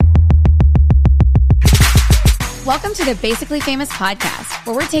Welcome to the Basically Famous podcast,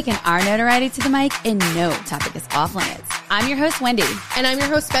 where we're taking our notoriety to the mic and no topic is off limits. I'm your host, Wendy. And I'm your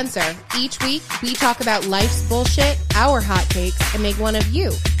host, Spencer. Each week, we talk about life's bullshit, our hot takes, and make one of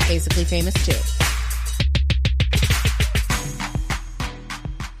you basically famous too.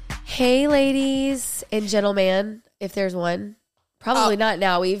 Hey, ladies and gentlemen, if there's one. Probably not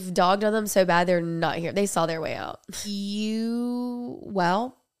now. We've dogged on them so bad they're not here. They saw their way out.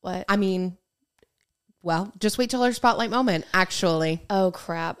 What? Just wait till our spotlight moment, actually. Oh,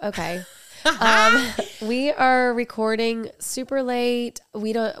 crap. Okay. We are recording super late.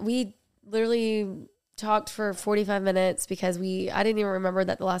 We literally talked for 45 minutes because I didn't even remember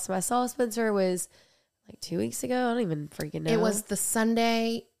that the last time I saw Spencer was like 2 weeks ago. I don't even freaking know. It was the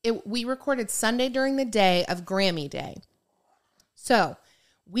Sunday. We recorded Sunday during the day of Grammy Day. So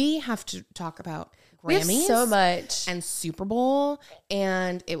we have to talk about Grammys. We have so much. And Super Bowl.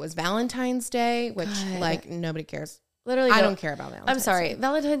 And it was Valentine's Day, which nobody cares. Literally, I don't care about Valentine's I'm sorry. Day.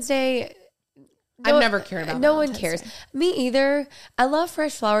 Valentine's Day. I've never cared about No Valentine's one cares. Day. Me either. I love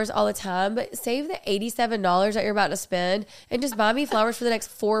fresh flowers all the time, but save the $87 that you're about to spend and just buy me flowers for the next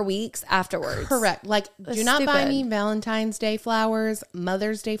 4 weeks afterwards. Correct. Like, That's do not buy stupid. me Valentine's Day flowers,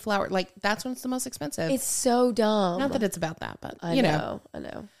 Mother's Day flowers. Like, that's when it's the most expensive. It's so dumb. Not that it's about that, but I you know.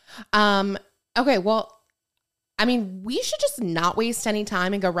 know. Okay. Well, I mean, we should just not waste any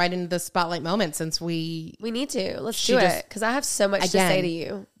time and go right into the spotlight moment since we We need to. Let's She do just- it because I have so much to say to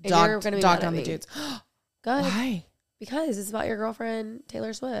you. And you're dogged going to be mad on at the me. dudes. Go ahead. Why? Because it's about your girlfriend,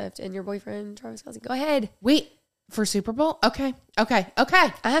 Taylor Swift, and your boyfriend, Travis Kelce. Go ahead. Wait, for Super Bowl? Okay. I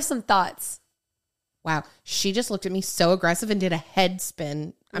have some thoughts. Wow. She just looked at me so aggressive and did a head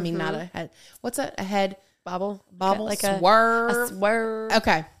spin. I mean, not a head. What's a head? Bobble? Bobble? A Swerve? swerve.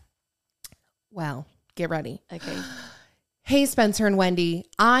 Okay. Well, get ready. Okay. Hey, Spencer and Wendy.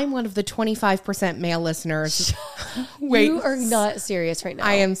 I'm one of the 25% male listeners. Wait. You are not serious right now.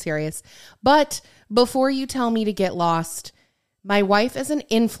 I am serious. But before you tell me to get lost, my wife is an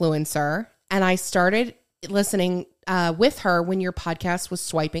influencer, and I started listening with her when your podcast was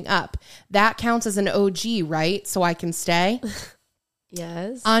swiping up. That counts as an OG, right? So I can stay?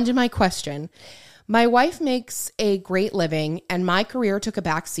 Yes. On to my question. My wife makes a great living, and my career took a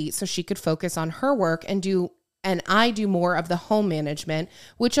back seat so she could focus on her work and I do more of the home management,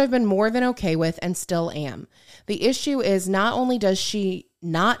 which I've been more than okay with and still am. The issue is not only does she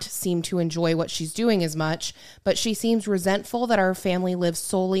not seem to enjoy what she's doing as much, but she seems resentful that our family lives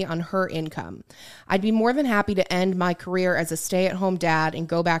solely on her income. I'd be more than happy to end my career as a stay-at-home dad and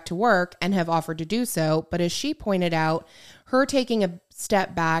go back to work and have offered to do so, but as she pointed out, her taking a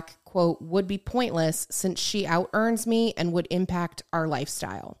step back, quote, would be pointless since she out-earns me and would impact our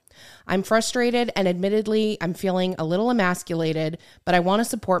lifestyle. I'm frustrated and admittedly I'm feeling a little emasculated, but I want to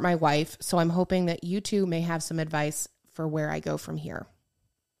support my wife, so I'm hoping that you two may have some advice for where I go from here.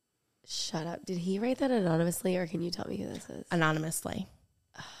 Shut up. Did he write that anonymously or can you tell me who this is? Anonymously.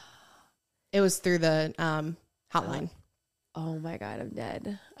 It was through the hotline. Oh my God, I'm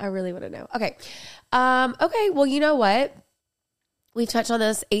dead. I really want to know. Okay. Okay. Well, you know what? We've touched on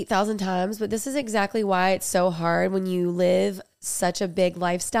this 8,000 times, but this is exactly why it's so hard when you live such a big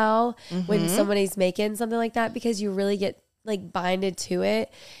lifestyle when somebody's making something like that, because you really get like binded to it.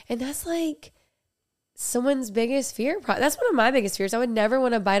 And that's like someone's biggest fear. That's one of my biggest fears. I would never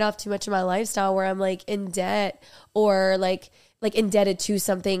want to bite off too much of my lifestyle where I'm like in debt or like indebted to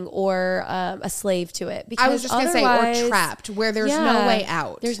something or a slave to it. Because I was just going to say, or trapped, where there's no way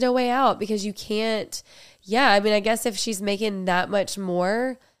out. There's no way out because you can't. Yeah, I mean, I guess if she's making that much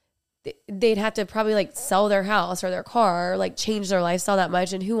more, they'd have to probably like sell their house or their car or like change their lifestyle that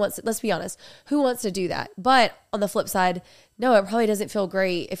much. And who wants to, let's be honest, who wants to do that? But on the flip side, no, it probably doesn't feel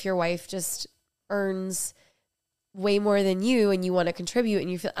great if your wife just earns way more than you and you want to contribute and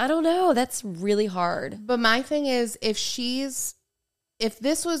you feel, I don't know, that's really hard. But my thing is, if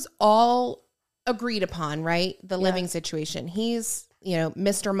this was all agreed upon, right? The living situation, he's,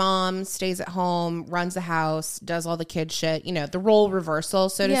 Mr. Mom, stays at home, runs the house, does all the kid shit, the role reversal,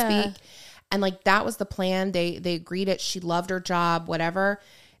 so to speak. And like, that was the plan. They agreed it. She loved her job, whatever.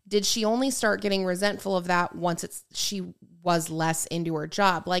 Did she only start getting resentful of that once she was less into her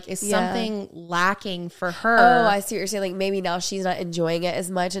job? Like, is something lacking for her? Oh, I see what you're saying. Like, maybe now she's not enjoying it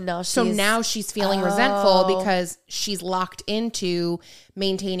as much, and now she's feeling resentful because she's locked into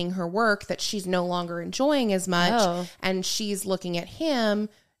maintaining her work that she's no longer enjoying as much, and she's looking at him,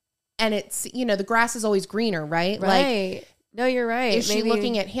 and it's the grass is always greener, right? Right. Like, no, you're right. Is she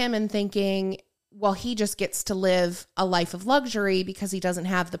looking at him and thinking, well, he just gets to live a life of luxury because he doesn't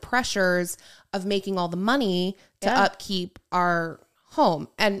have the pressures of making all the money to upkeep our home?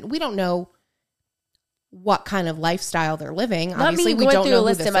 And we don't know what kind of lifestyle they're living. Not Obviously, me we going don't through know a who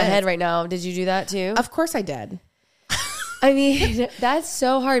list this in my is. head right now. Did you do that too? Of course I did. I mean, that's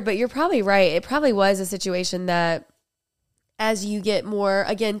so hard, but you're probably right. It probably was a situation that as you get more,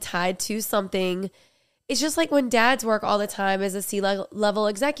 again, tied to something, it's just like when dads work all the time as a C-level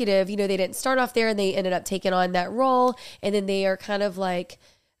executive, you know, they didn't start off there and they ended up taking on that role. And then they are kind of like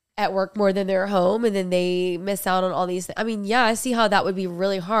at work more than they're home. And then they miss out on all these things. I mean, yeah, I see how that would be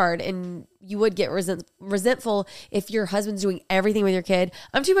really hard. And you would get resentful if your husband's doing everything with your kid.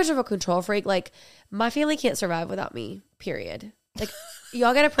 I'm too much of a control freak. Like, my family can't survive without me, period. Like,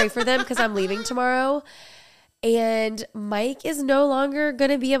 y'all got to pray for them because I'm leaving tomorrow. And Mike is no longer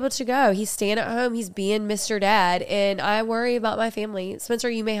going to be able to go. He's staying at home. He's being Mr. Dad. And I worry about my family. Spencer,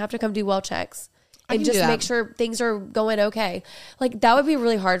 you may have to come do well checks and just make sure things are going okay. Like, that would be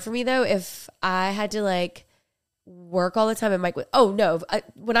really hard for me, though, if I had to, like, work all the time and Mike would, oh, no.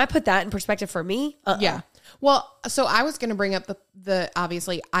 When I put that in perspective for me, Yeah. Well, so I was going to bring up the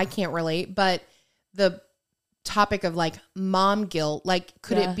obviously I can't relate, but the topic of like mom guilt, like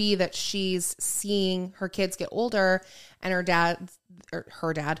could it be that she's seeing her kids get older and her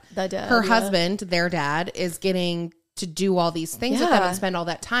husband, their dad is getting to do all these things with them and spend all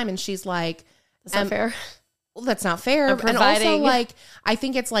that time, and she's like, that's not fair. Well, that's not fair. And also, like, I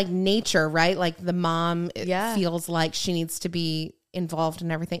think it's like nature, right? Like the mom feels like she needs to be involved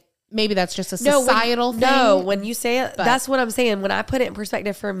in everything. Maybe that's just a societal thing. No, when you say it, that's what I'm saying. When I put it in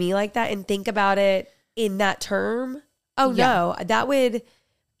perspective for me like that and think about it in that term, no, that would,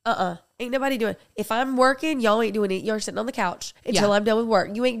 ain't nobody doing. If I'm working, y'all ain't doing it. You're sitting on the couch until I'm done with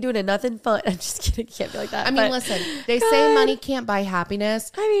work. You ain't doing nothing fun. I'm just kidding. It can't be like that. I mean, listen, they say money can't buy happiness.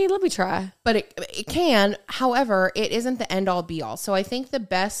 I mean, let me try. But it can. However, it isn't the end all be all. So I think the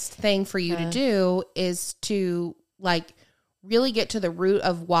best thing for you to do is to like really get to the root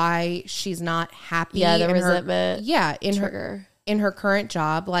of why she's not happy. Yeah, the resentment. In her current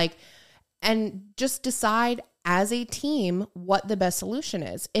job, like, and just decide as a team what the best solution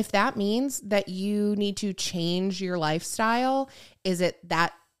is. If that means that you need to change your lifestyle, is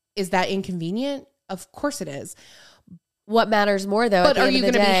that inconvenient? Of course it is. What matters more though? But are you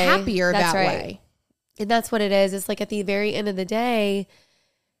going to be happier that way? And that's what it is. It's like at the very end of the day,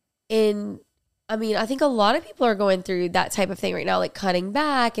 I think a lot of people are going through that type of thing right now, like cutting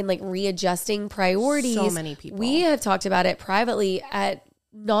back and like readjusting priorities. So many people. We have talked about it privately at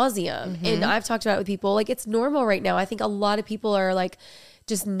nauseum, and I've talked about it with people. Like, it's normal right now. I think a lot of people are like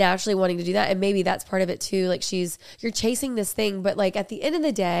just naturally wanting to do that, and maybe that's part of it too. Like, you're chasing this thing, but like at the end of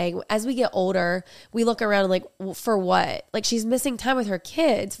the day, as we get older, we look around and like, for what? Like, she's missing time with her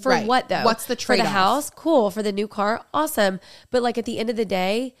kids for what though? What's the trade-off? For the house, cool. For the new car, awesome. But like at the end of the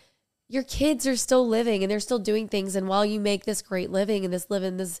day, your kids are still living and they're still doing things. And while you make this great living and live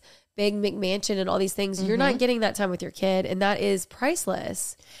in this big McMansion and all these things, you're not getting that time with your kid. And that is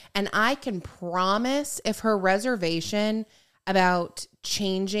priceless. And I can promise if her reservation about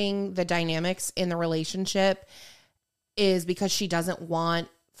changing the dynamics in the relationship is because she doesn't want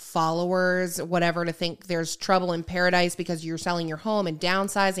followers, whatever, to think there's trouble in paradise because you're selling your home and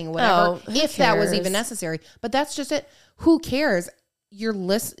downsizing or whatever, if that was even necessary. But that's just it. Who cares?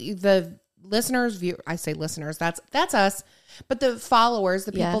 The listeners view. I say listeners. That's us. But the followers,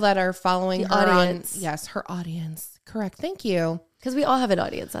 the people that are following her audience. Her audience. Correct. Thank you. Because we all have an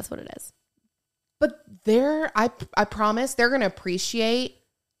audience. That's what it is. But I promise they're going to appreciate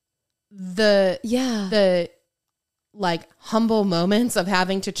the like humble moments of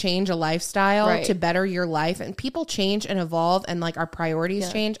having to change a lifestyle to better your life. And people change and evolve, and like our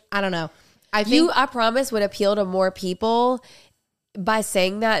priorities change. I don't know. I promise would appeal to more people by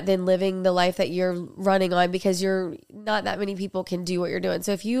saying that than living the life that you're running on, because you're not that many people can do what you're doing.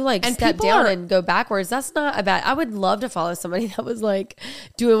 So if you like step down and go backwards, that's not a bad. I would love to follow somebody that was like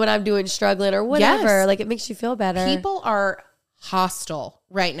doing what I'm doing, struggling or whatever. Yes. Like, it makes you feel better. People are hostile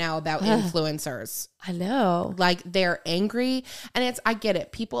right now about influencers. I know. Like, they're angry, and I get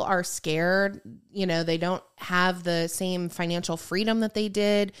it. People are scared. You know, they don't have the same financial freedom that they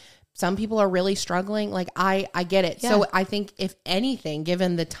did. Some people are really struggling. Like, I get it. Yeah. So I think if anything,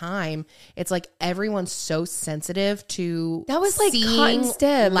 given the time, it's like everyone's so sensitive to that was like Cotton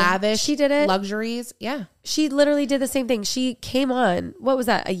Stem. Lavish. She did it. Luxuries. Yeah. She literally did the same thing. She came on, what was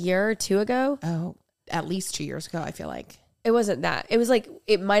that, a year or two ago? Oh, at least 2 years ago, I feel like. It wasn't that. It was like,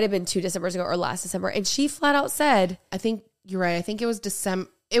 it might have been 2 Decembers ago or last December. And she flat out said, I think you're right. I think it was December.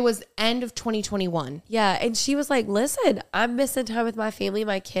 It was end of 2021. Yeah. And she was like, listen, I'm missing time with my family,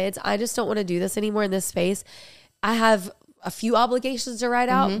 my kids. I just don't want to do this anymore in this space. I have a few obligations to write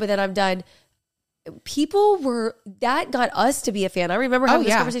out, but then I'm done. that got us to be a fan. I remember having this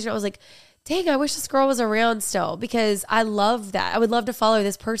yeah. conversation. I was like, dang, I wish this girl was around still, because I love that. I would love to follow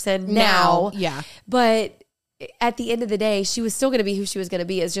this person now. Yeah. But at the end of the day, she was still going to be who she was going to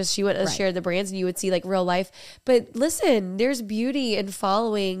be. It's just she wouldn't have shared the brands and you would see like real life. But listen, there's beauty in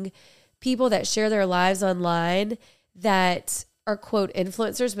following people that share their lives online that are quote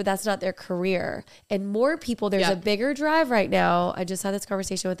influencers, but that's not their career. And more people, there's a bigger drive right now. I just had this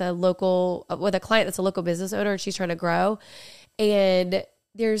conversation with a client that's a local business owner, and she's trying to grow. And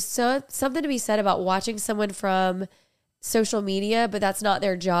there's something to be said about watching someone from social media, but that's not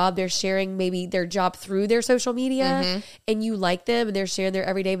their job. They're sharing maybe their job through their social media, and you like them and they're sharing their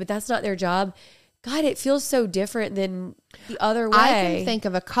everyday, but that's not their job. God, it feels so different than the other way. I can think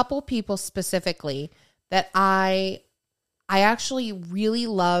of a couple people specifically that I actually really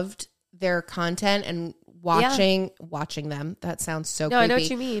loved their content and watching them. That sounds so creepy. I know what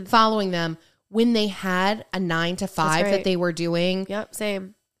you mean. Following them when they had a 9 to 5 that they were doing. Yep,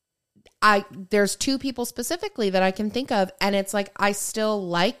 same. There's two people specifically that I can think of, and it's like I still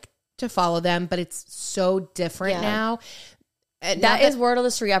like to follow them, but it's so different now. That is word on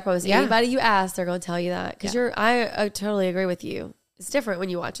the street. I promise. Anybody you ask, they're going to tell you that, because I totally agree with you. It's different when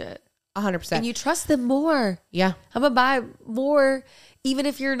you watch it. 100%. And you trust them more. Yeah. I'm going to buy more, even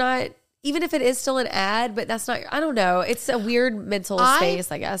if it is still an ad, but that's not, I don't know. It's a weird mental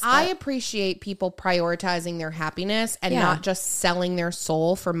space, I guess. I appreciate people prioritizing their happiness and not just selling their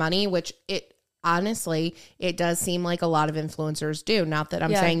soul for money, which honestly, it does seem like a lot of influencers do. Not that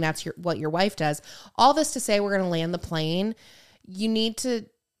I'm saying that's what your wife does. All this to say, we're going to land the plane. You need to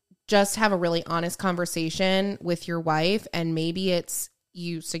just have a really honest conversation with your wife, and maybe I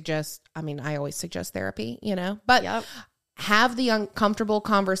always suggest therapy, but have the uncomfortable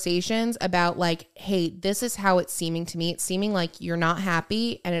conversations about like, hey, this is how it's seeming to me. It's seeming like you're not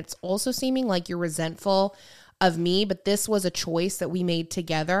happy, and it's also seeming like you're resentful of me, but this was a choice that we made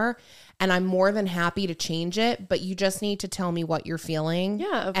together, and I'm more than happy to change it, but you just need to tell me what you're feeling.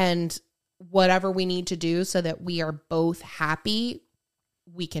 Yeah. And whatever we need to do so that we are both happy,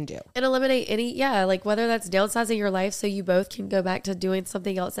 we can do. And eliminate any, like whether that's downsizing your life so you both can go back to doing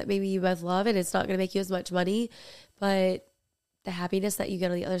something else that maybe you both love, and it's not going to make you as much money, but the happiness that you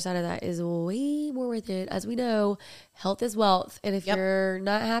get on the other side of that is way more worth it. As we know, health is wealth. And if you're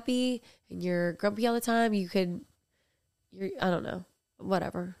not happy and you're grumpy all the time, I don't know,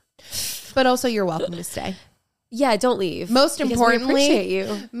 whatever. But also you're welcome to stay. Yeah, don't leave. Most importantly, we appreciate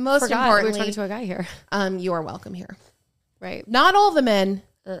you. Most importantly, we're talking to a guy here. You are welcome here. Right. Not all the men,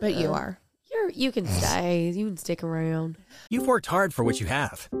 but you are. You can stay. You can stick around. You've worked hard for what you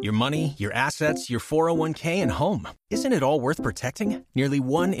have. Your money, your assets, your 401k, and home. Isn't it all worth protecting? Nearly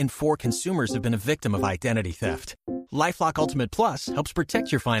 1 in 4 consumers have been a victim of identity theft. LifeLock Ultimate Plus helps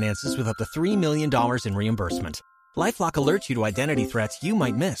protect your finances with up to $3 million in reimbursement. LifeLock alerts you to identity threats you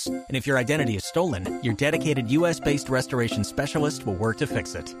might miss. And if your identity is stolen, your dedicated U.S.-based restoration specialist will work to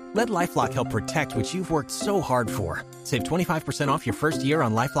fix it. Let LifeLock help protect what you've worked so hard for. Save 25% off your first year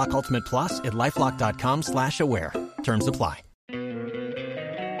on LifeLock Ultimate Plus at LifeLock.com/aware. Terms apply.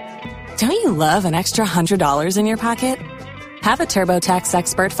 Don't you love an extra $100 in your pocket? Have a TurboTax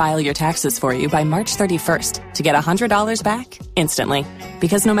expert file your taxes for you by March 31st to get $100 back instantly.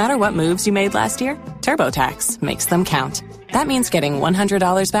 Because no matter what moves you made last year, TurboTax makes them count. That means getting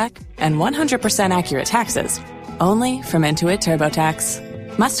 $100 back and 100% accurate taxes, only from Intuit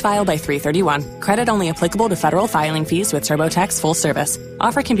TurboTax. Must file by 3/31. Credit only applicable to federal filing fees with TurboTax full service.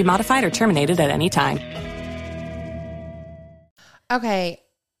 Offer can be modified or terminated at any time. Okay.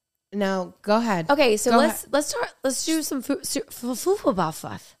 No, go ahead. Okay, so let's do some food buff,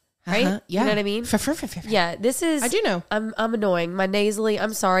 right? Yeah. You know what I mean? Yeah, this is. I do know. I'm annoying. My nasally.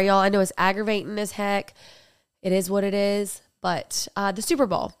 I'm sorry, y'all. I know it's aggravating as heck. It is what it is. But the Super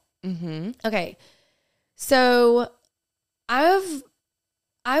Bowl. Mm-hmm. Okay, so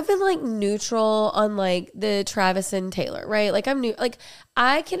I've been like neutral on like the Travis and Taylor, right? Like I'm new, like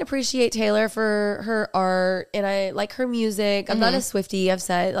I can appreciate Taylor for her art and I like her music. I'm not a Swiftie. I've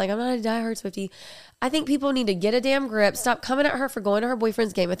said like I'm not a diehard Swiftie. I think people need to get a damn grip. Stop coming at her for going to her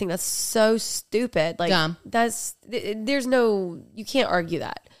boyfriend's game. I think that's so stupid. Like dumb. You can't argue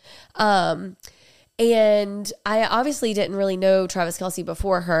that. And I obviously didn't really know Travis Kelce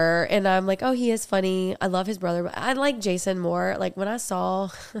before her. And I'm like, oh, he is funny. I love his brother. But I like Jason more. Like when I saw...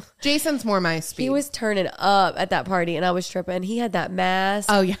 Jason's more my speed. He was turning up at that party and I was tripping. He had that mask.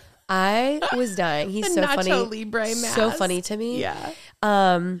 Oh, yeah. I was dying. He's so funny. Nacho Libre mask. So funny to me. Yeah.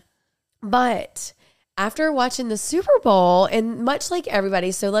 But after watching the Super Bowl, and much like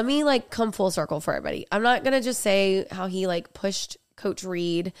everybody, so let me like come full circle for everybody. I'm not going to just say how he like pushed Coach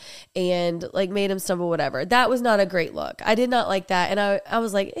Reed and like made him stumble, whatever. That was not a great look. I did not like that. And I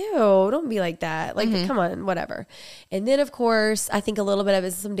was like, ew, don't be like that. Like, come on, whatever. And then, of course, I think a little bit of it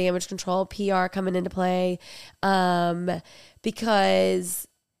is some damage control, PR coming into play, because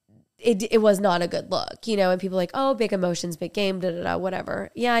it was not a good look, you know, and people are like, oh, big emotions, big game, whatever.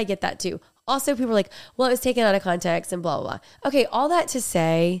 Yeah, I get that too. Also, people are like, well, it was taken out of context and blah, blah, blah. Okay, all that to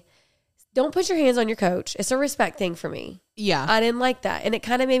say, don't put your hands on your coach. It's a respect thing for me. Yeah. I didn't like that. And it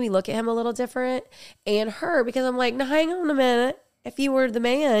kind of made me look at him a little different and her, because I'm like, now hang on a minute. If you were the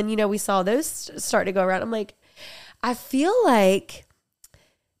man, you know, we saw those start to go around. I'm like, I feel like,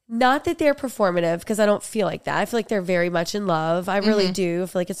 not that they're performative, because I don't feel like that. I feel like they're very much in love. I really do. I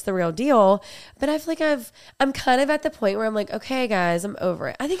feel like it's the real deal. But I feel like I'm kind of at the point where I'm like, okay, guys, I'm over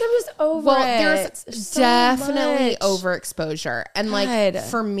it. I think I'm just over it. Well, there's so definitely much. overexposure. And like,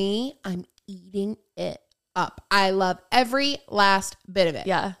 for me, I'm eating it up. I love every last bit of it.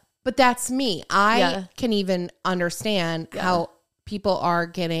 Yeah. But that's me. I can even understand how people are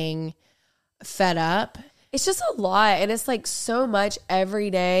getting fed up. It's just a lot, and it's like so much every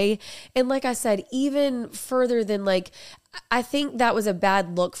day. And like I said, even further than like, I think that was a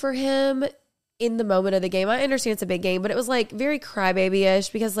bad look for him in the moment of the game. I understand it's a big game, but it was like very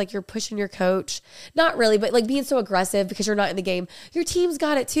crybaby-ish, because like you're pushing your coach. Not really, but like being so aggressive because you're not in the game. Your team's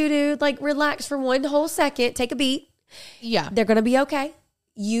got it too, dude. Like, relax for one whole second. Take a beat. Yeah. They're going to be okay.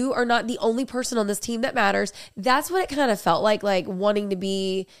 You are not the only person on this team that matters. That's what it kind of felt like wanting to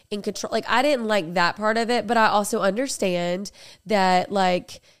be in control. Like, I didn't like that part of it, but I also understand that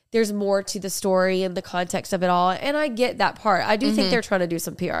like there's more to the story and the context of it all. And I get that part. I do think they're trying to do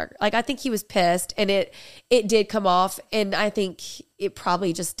some PR. Like, I think he was pissed, and it did come off. And I think it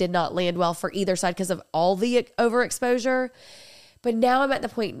probably just did not land well for either side because of all the overexposure. But now I'm at the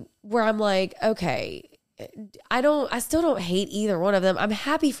point where I'm like, okay, I still don't hate either one of them. I'm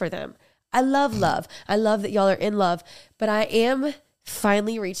happy for them. I love love. I love that y'all are in love, but I am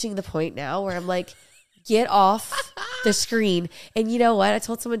finally reaching the point now where I'm like, get off the screen. And you know what? I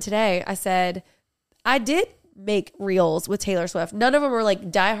told someone today, I said, I did make reels with Taylor Swift. None of them were like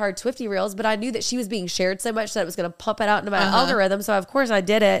diehard Swiftie reels, but I knew that she was being shared so much that it was going to pump it out into my algorithm. So of course I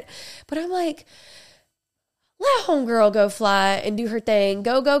did it, but I'm like, let homegirl go fly and do her thing.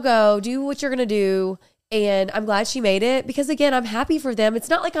 Go, do what you're going to do. And I'm glad she made it, because again, I'm happy for them. It's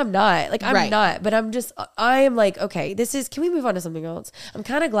not like I'm not. Like, I'm not, but I am like, okay, can we move on to something else? I'm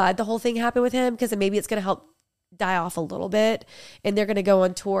kind of glad the whole thing happened with him, because maybe it's going to help die off a little bit, and they're going to go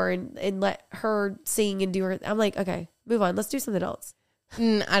on tour and let her sing and do her. I'm like, okay, move on. Let's do something else.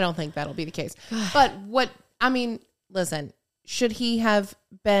 I don't think that'll be the case. But listen, should he have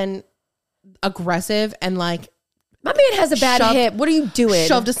been aggressive and like, my man has a bad hip. What are you doing?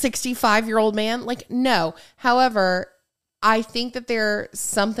 Shoved a 65-year-old man? Like, no. However, I think that there's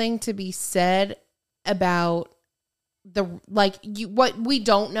something to be said about what we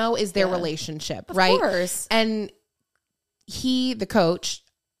don't know is their relationship, right? Of course. And the coach,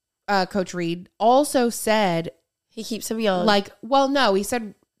 Coach Reed, also said he keeps him young. He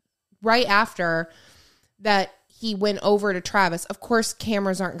said right after that he went over to Travis. Of course,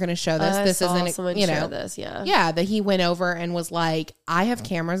 cameras aren't going to show this. This isn't, show this. Yeah. Yeah. That he went over and was like, I have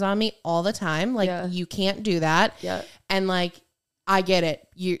cameras on me all the time. Like, you can't do that. Yeah. And like, I get it.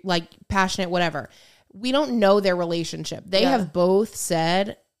 You like passionate, whatever. We don't know their relationship. They have both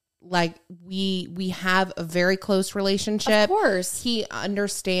said like, we have a very close relationship. Of course. He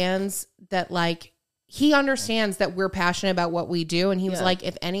understands that we're passionate about what we do. And he was like,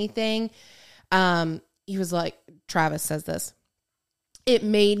 if anything, he was like, Travis says this, it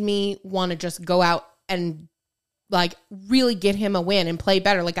made me want to just go out and like really get him a win and play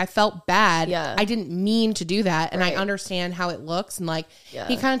better. Like, I felt bad. Yeah. I didn't mean to do that. And I understand how it looks. And like,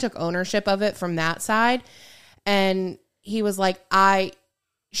 he kind of took ownership of it from that side. And he was like, I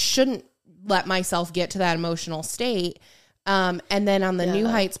shouldn't let myself get to that emotional state. And then on the New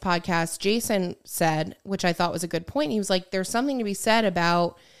Heights podcast, Jason said, which I thought was a good point. He was like, there's something to be said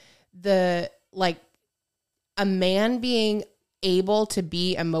about a man being able to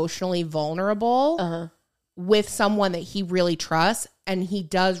be emotionally vulnerable with someone that he really trusts. And he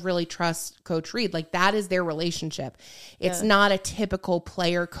does really trust Coach Reed. Like, that is their relationship. It's not a typical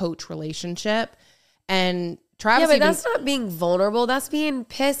player-coach relationship. And Travis, but that's not being vulnerable. That's being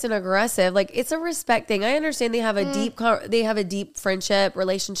pissed and aggressive. Like, it's a respect thing. I understand they have a deep friendship,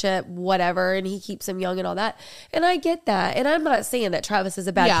 relationship, whatever, and he keeps him young and all that. And I get that. And I'm not saying that Travis is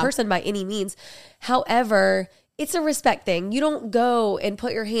a bad person by any means. However, it's a respect thing. You don't go and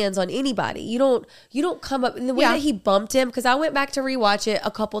put your hands on anybody. You don't come up in the way that he bumped him. Because I went back to rewatch it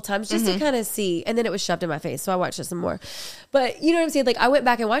a couple times just to kind of see, and then it was shoved in my face, so I watched it some more. But you know what I'm saying? Like I went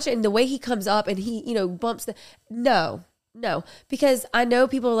back and watched it, and the way he comes up and he, you know, bumps no, because I know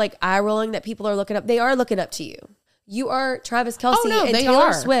people are like eye rolling that people are looking up. They are looking up to you. You are Travis Kelce, and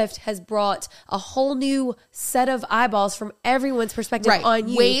Taylor Swift has brought a whole new set of eyeballs from everyone's perspective on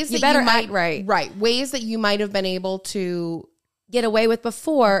you. Ways you that better you might, act right. Right. Ways that you might have been able to get away with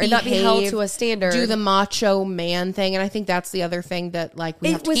before and not be held to a standard. Do the macho man thing. And I think that's the other thing that like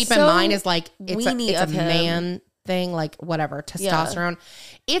we have to keep in mind is like it's a man thing, like whatever, testosterone.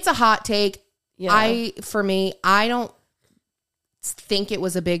 Yeah. It's a hot take. Yeah. I don't think it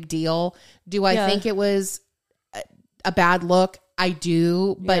was a big deal. Do I think it was a bad look? I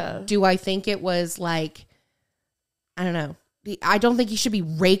do, but do I think it was like, I don't know. I don't think he should be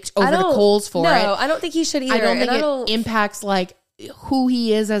raked over the coals for it. No, I don't think he should either. I don't think it impacts like who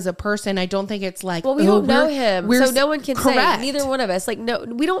he is as a person. I don't think it's like, well, we don't know him, so no one can correct. say, neither one of us, like, no,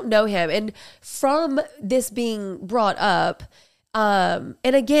 we don't know him. And from this being brought up, and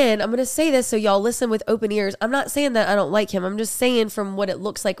again, I'm going to say this so y'all listen with open ears. I'm not saying that I don't like him. I'm just saying from what it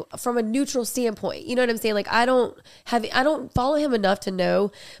looks like from a neutral standpoint. You know what I'm saying? Like I don't follow him enough to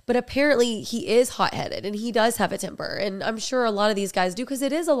know, but apparently he is hot-headed and he does have a temper. And I'm sure a lot of these guys do because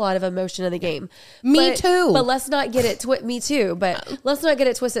it is a lot of emotion in the game. Me too. But let's not get it me too. But let's not get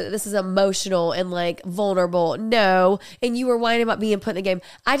it twisted that this is emotional and like vulnerable. No. And you were whining about being put in the game.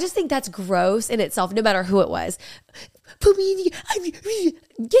 I just think that's gross in itself, no matter who it was. Get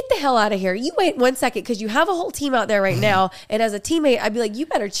the hell out of here. You wait 1 second because you have a whole team out there right now. And as a teammate, I'd be like, you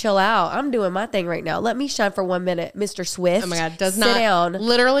better chill out. I'm doing my thing right now. Let me shine for 1 minute, Mr. Swift. Oh my God. Sit down.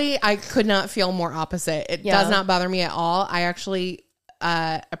 Literally, I could not feel more opposite. It does not bother me at all. I actually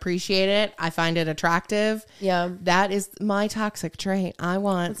appreciate it. I find it attractive. Yeah. That is my toxic trait. I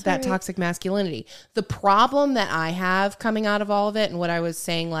want that toxic masculinity. The problem that I have coming out of all of it and what I was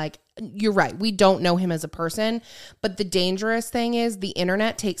saying, like, you're right. We don't know him as a person, but the dangerous thing is the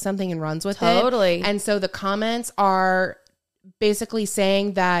internet takes something and runs with it. Totally. And so the comments are basically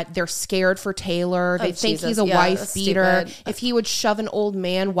saying that they're scared for Taylor. They think he's a wife beater. Stupid. If he would shove an old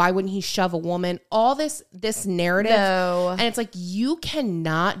man, why wouldn't he shove a woman? All this narrative. No. And it's like, you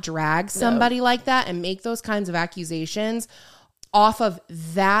cannot drag somebody like that and make those kinds of accusations off of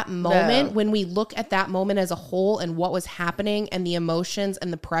that moment when we look at that moment as a whole and what was happening and the emotions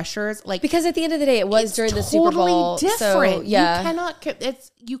and the pressures, like, because at the end of the day it was during the Super Bowl. Different. So, yeah.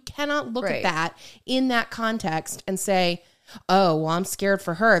 You cannot look at that in that context and say, oh, well, I'm scared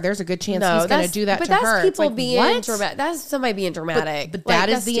for her. There's a good chance he's going to do that to her. But that's people like, being dramatic. That's somebody being dramatic. But that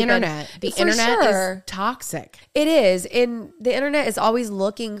is the internet. The internet is toxic. It is. And the internet is always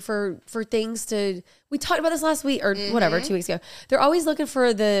looking for things to... We talked about this last week or whatever, 2 weeks ago. They're always looking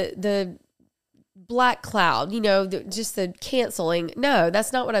for the black cloud, just the canceling. No,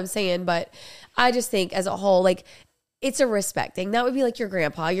 that's not what I'm saying. But I just think as a whole, like... It's a respect thing. That would be like your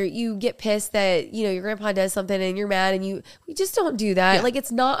grandpa. You get pissed that, your grandpa does something and you're mad and we just don't do that. Yeah. Like,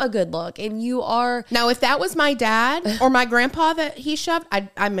 it's not a good look. And you are... Now, if that was my dad or my grandpa that he shoved,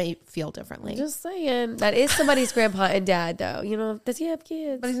 I may feel differently. Just saying. That is somebody's grandpa and dad, though. Does he have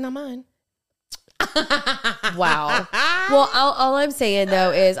kids? But he's not mine. Wow. Well, all I'm saying, though,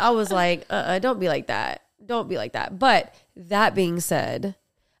 is I was like, don't be like that. Don't be like that. But that being said...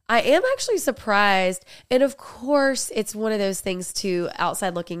 I am actually surprised. And of course, it's one of those things too,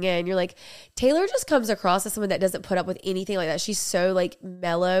 outside looking in. You're like, Taylor just comes across as someone that doesn't put up with anything like that. She's so like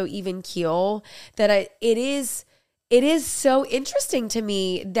mellow, even keel, that it is so interesting to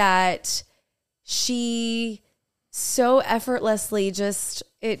me that she so effortlessly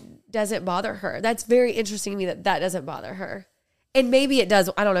it doesn't bother her. That's very interesting to me that doesn't bother her. And maybe it does.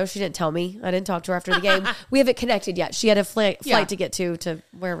 I don't know. She didn't tell me. I didn't talk to her after the game. We haven't connected yet. She had a flight to get to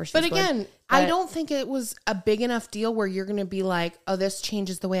wherever she's going. But again, I don't think it was a big enough deal where you're going to be like, oh, this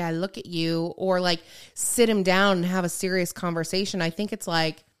changes the way I look at you, or like sit him down and have a serious conversation. I think it's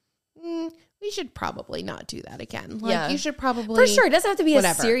like, we should probably not do that again. Like, you should probably... For sure. It doesn't have to be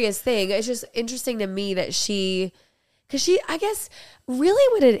a serious thing. It's just interesting to me that because I guess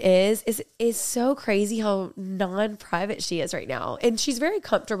really what it is so crazy how non-private she is right now. And she's very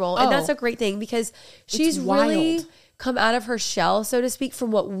comfortable. And that's a great thing because she's really come out of her shell, so to speak,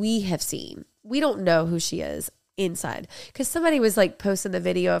 from what we have seen. We don't know who she is inside. Because somebody was like posting the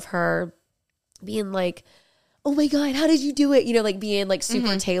video of her being like, oh my God, how did you do it? Like being like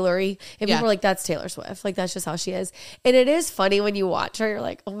super Taylor-y. And people are like, that's Taylor Swift. Like, that's just how she is. And it is funny when you watch her, you're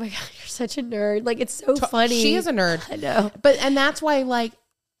like, oh my God, you're such a nerd. Like, it's so funny. She is a nerd. I know. And that's why, like,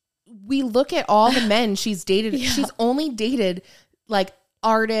 we look at all the men she's dated. Yeah. She's only dated like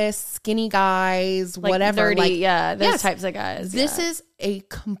artists, skinny guys, like whatever. Nerdy, those types of guys. This is a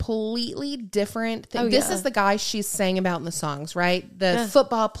completely different thing. This is the guy she's sang about in the songs, right? The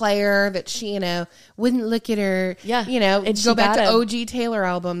football player that she, wouldn't look at her, and go back to OG Taylor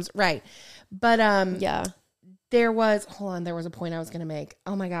albums. Right. But, there was a point I was going to make.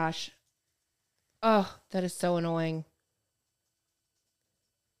 Oh my gosh. Oh, that is so annoying.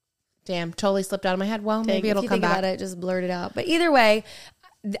 Damn, totally slipped out of my head. Well, maybe it'll come back. About it, just blurt it out. But either way,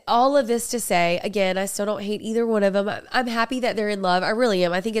 all of this to say, again, I still don't hate either one of them. I'm happy that they're in love. I really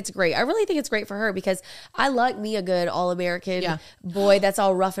am. I think it's great. I really think it's great for her because I like me a good all-American boy that's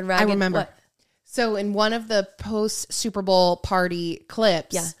all rough and ragged. I remember. So in one of the post-Super Bowl party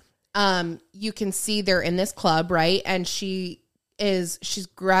clips, you can see they're in this club, right? And she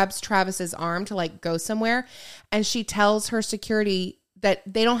grabs Travis's arm to like go somewhere, and she tells her security that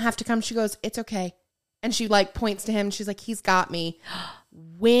they don't have to come. She goes, "It's okay." And she like points to him. And she's like, "He's got me."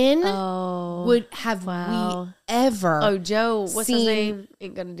 When would have we ever? Oh, Joe, what's his name?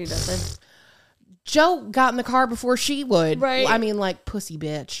 Ain't gonna do nothing. Joe got in the car before she would. Right. I mean, like, pussy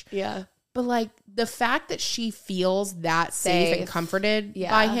bitch. Yeah. But like the fact that she feels that safe and comforted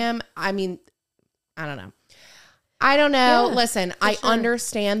by him, I mean, I don't know. I don't know. Yeah, listen, I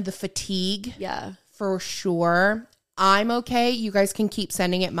understand the fatigue. Yeah. For sure. I'm okay. You guys can keep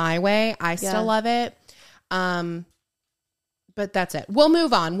sending it my way. I still love it. But that's it. We'll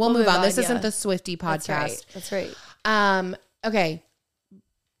move on. We'll move on. This isn't the Swiftie podcast. That's right. Okay.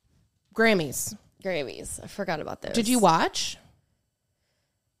 Grammys. I forgot about those. Did you watch?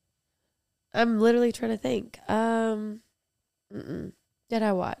 I'm literally trying to think. Did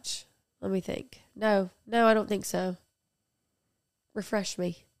I watch? Let me think. No, I don't think so. Refresh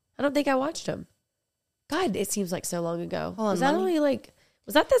me. I don't think I watched them. God, it seems like so long ago. Was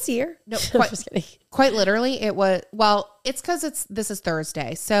that this year? No, quite literally. It was, it's because this is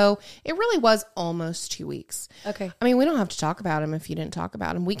Thursday. So it really was almost 2 weeks. Okay. I mean, we don't have to talk about him if you didn't talk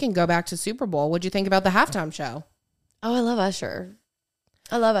about him. We can go back to Super Bowl. What'd you think about the halftime show? Oh, I love Usher.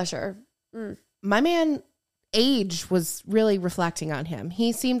 My man, Age, was really reflecting on him.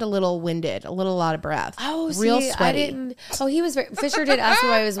 He seemed a little winded, a little out of breath. Oh, real sweaty. He was Fisher did ask me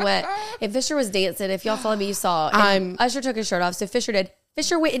why he was wet. And Fisher was dancing. If y'all follow me, you saw. Usher took his shirt off. So Fisher did.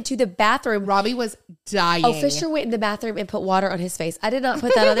 Fisher went into the bathroom. Robbie was dying. Oh, Fisher went in the bathroom and put water on his face. I did not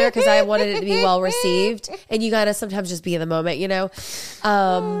put that on there because I wanted it to be well received. And you got to sometimes just be in the moment,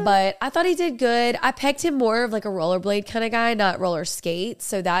 But I thought he did good. I pegged him more of like a rollerblade kind of guy, not roller skates.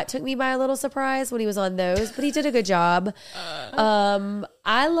 So that took me by a little surprise when he was on those. But he did a good job.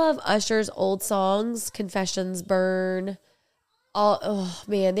 I love Usher's old songs, Confessions, Burn. Oh,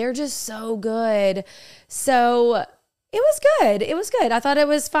 man, they're just so good. So... It was good. I thought it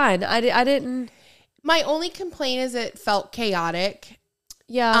was fine. I didn't. My only complaint is it felt chaotic.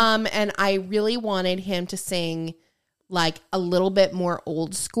 Yeah. And I really wanted him to sing like a little bit more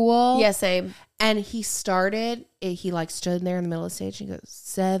old school. Yeah, same. And he stood there in the middle of the stage and he goes,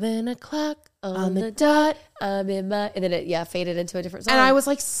 7 o'clock on the dot. I'm in my, and then it faded into a different song. And I was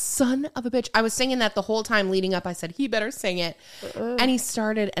like, son of a bitch. I was singing that the whole time leading up. I said, he better sing it. And he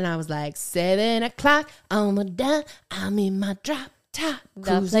started and I was like, 7 o'clock on the dot. I'm in my drop top.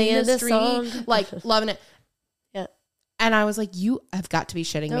 Cruising the street. Song. Like loving it. Yeah. And I was like, you have got to be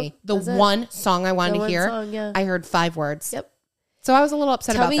shitting me. The one song I wanted to hear, I heard 5 words. Yep. So I was a little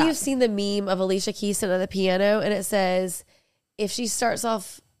upset about that. Tell me you've seen the meme of Alicia Keys sitting at the piano and it says, if she sends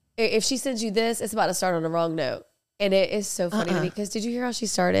you this, it's about to start on the wrong note. And it is so funny to me because did you hear how she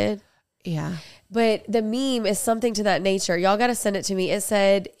started? Yeah. But the meme is something to that nature. Y'all got to send it to me. It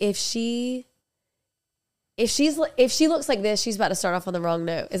said, if she looks like this, she's about to start off on the wrong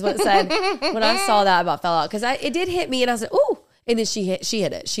note is what it said. When I saw that, I about fell out because it did hit me and I was like, ooh. And then she hit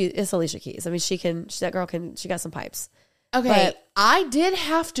it. It's Alicia Keys. I mean, she got some pipes. Okay, but I did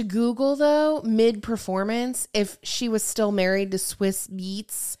have to Google, though, mid-performance, if she was still married to Swiss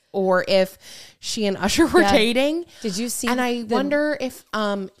Beats or if she and Usher were dating. Did you see? And I wonder if,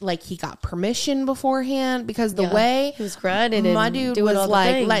 he got permission beforehand because the way he was grinding and my dude was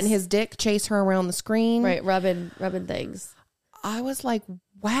like letting his dick chase her around the screen, right? Rubbing things. I was like,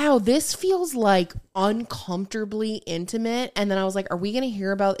 wow, this feels like uncomfortably intimate. And then I was like, are we going to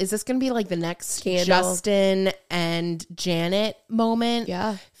hear is this going to be like the next Scandal. Justin and Janet moment?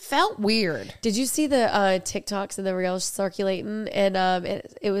 Yeah. Felt weird. Did you see the TikToks and the reels circulating? And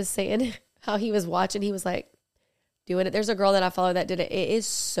it was saying how he was watching. He was like doing it. There's a girl that I follow that did it. It is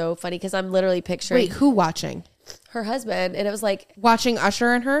so funny because I'm literally picturing. Wait, who watching? Her husband. And it was like. Watching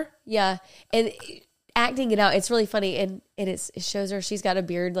Usher and her? Yeah. And acting it out. It's really funny. And it shows her, she's got a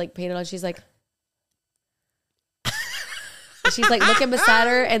beard like painted on. She's like, she's like looking beside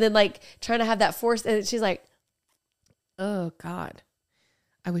her and then like trying to have that force. And she's like, oh God.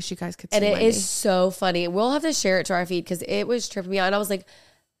 I wish you guys could see and it Wendy. is so funny. We'll have to share it to our feed because it was tripping me out. And I was like,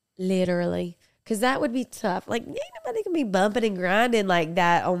 literally. Because that would be tough. Like, ain't nobody can be bumping and grinding like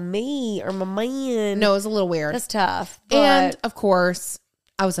that on me or my man. No, it was a little weird. That's tough. But And of course,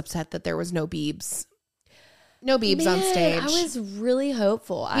 I was upset that there was no Biebs. No Biebs on stage. I was really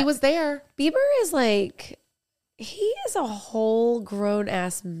hopeful. He was there. Bieber is like, he is a whole grown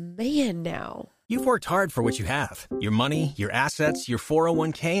ass man now. You've worked hard for what you have. Your money, your assets, your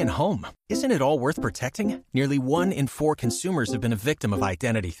 401k, and home. Isn't it all worth protecting? Nearly 1 in 4 consumers have been a victim of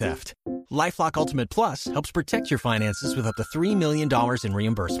identity theft. LifeLock Ultimate Plus helps protect your finances with up to $3 million in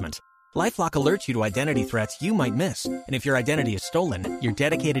reimbursement. LifeLock alerts you to identity threats you might miss. And if your identity is stolen, your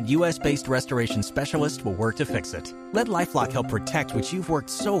dedicated U.S.-based restoration specialist will work to fix it. Let LifeLock help protect what you've worked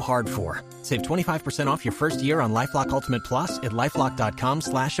so hard for. Save 25% off your first year on LifeLock Ultimate Plus at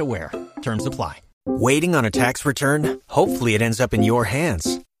LifeLock.com/aware. Terms apply. Waiting on a tax return? Hopefully it ends up in your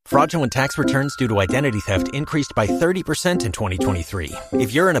hands. Fraudulent tax returns due to identity theft increased by 30% in 2023.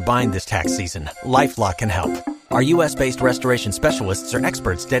 If you're in a bind this tax season, LifeLock can help. Our U.S.-based restoration specialists are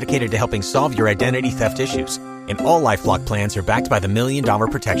experts dedicated to helping solve your identity theft issues. And all LifeLock plans are backed by the $1 Million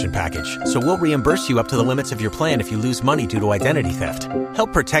Protection Package. So we'll reimburse you up to the limits of your plan if you lose money due to identity theft.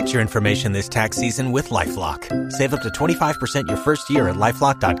 Help protect your information this tax season with LifeLock. Save up to 25% your first year at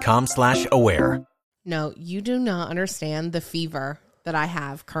LifeLock.com/aware. No, you do not understand the fever that I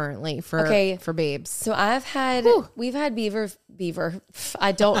have currently for Babes. So we've had beaver.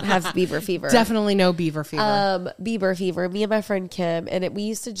 I don't have beaver fever. Definitely no beaver fever. Bieber fever. Me and my friend Kim, and we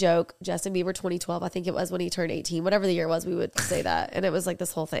used to joke Justin Bieber 2012. I think it was when he turned 18, whatever the year was, we would say that, and it was like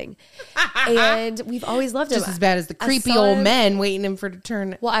this whole thing. And we've always loved him, just as bad as the creepy old men waiting him for to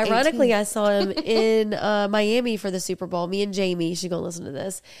turn. Well, ironically, 18. I saw him in Miami for the Super Bowl. Me and Jamie, she's gonna listen to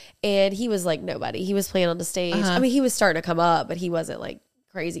this, and he was like nobody. He was playing on the stage. I mean, he was starting to come up, but he wasn't like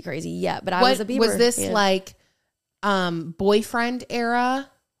crazy yet. But I was a Bieber. Was this fan. like boyfriend era?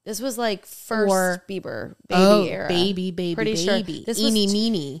 This was like first Bieber era. Baby, Pretty sure. This was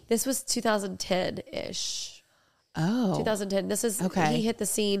This was 2010-ish. Oh, 2010. This is okay. He hit the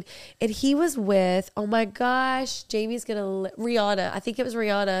scene, and he was with. Oh my gosh, Jamie's Rihanna. I think it was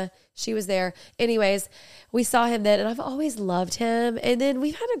Rihanna. She was there. Anyways, we saw him then, and I've always loved him. And then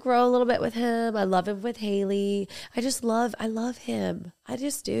we've had to grow a little bit with him. I love him with Haley. I love him. I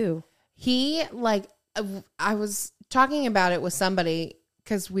just do. He I was talking about it with somebody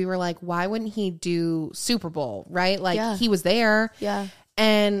because we were like, why wouldn't he do Super Bowl? Right? Like he was there. Yeah.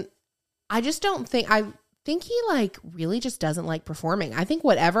 And I just don't think, I think he like really just doesn't like performing. I think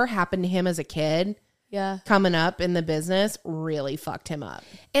whatever happened to him as a kid, coming up in the business really fucked him up.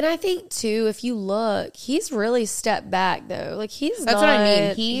 And I think too, if you look, he's really stepped back though. Like that's what I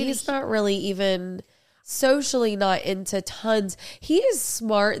mean. He's not really even socially not into tons. He is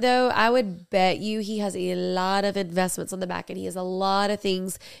smart though. I would bet you he has a lot of investments on the back end. He has a lot of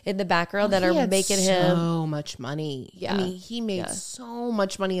things in the background that are making him so much money. Yeah. I mean, he made so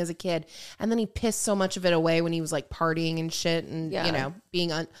much money as a kid, and then he pissed so much of it away when he was like partying and shit and, you know,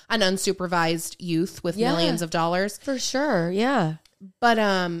 being an unsupervised youth with millions of dollars. For sure. Yeah. But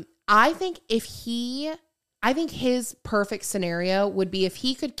I think his perfect scenario would be if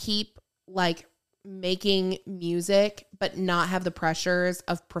he could keep like making music but not have the pressures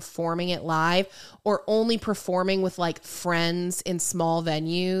of performing it live or only performing with like friends in small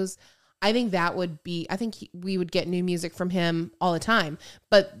venues. I think that would be, we would get new music from him all the time,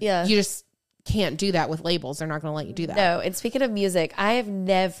 but you just can't do that with labels. They're not going to let you do that. No. And speaking of music, I have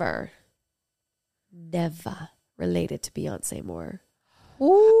never related to Beyonce more.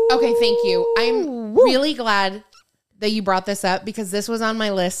 Ooh. Okay. Thank you. I'm really glad that you brought this up because this was on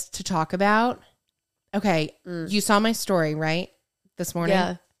my list to talk about. Okay, you saw my story, right? This morning?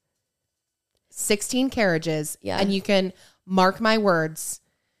 Yeah. 16 carriages. Yeah. And you can mark my words,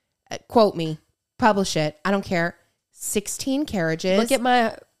 quote me, publish it. I don't care. 16 carriages. Look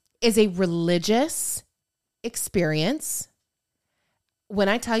at is a religious experience. When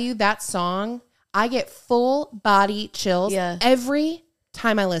I tell you that song, I get full body chills every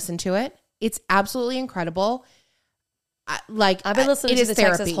time I listen to it. It's absolutely incredible. I've been listening to the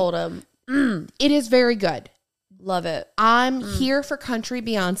Texas Hold'em. It is very good. Love it. I'm here for country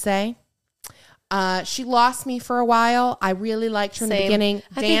Beyonce. She lost me for a while. I really liked her in the beginning.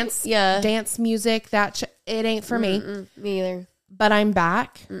 Dance music. It ain't for me. Me either. But I'm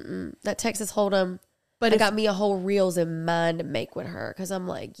back. That Texas Hold'em. But I got me a whole reels in mind to make with her because I'm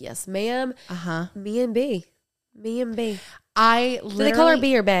like, yes, ma'am. Me and B. Me and B. Do they call her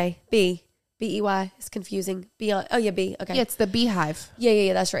B or Bay? B. B-E-Y. It's confusing. B-E-Y. Oh, yeah, B. Okay. Yeah, it's the beehive.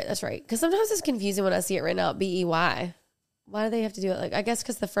 Yeah. That's right. Because sometimes it's confusing when I see it written out B-E-Y. Why do they have to do it? Like, I guess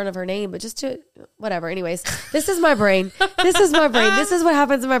because the front of her name, but just to whatever. Anyways, this is my brain. This is what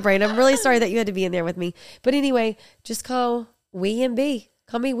happens in my brain. I'm really sorry that you had to be in there with me. But anyway, just call we and B.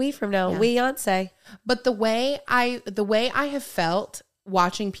 Call me we from now. Yeah. Beyonce. But the way I have felt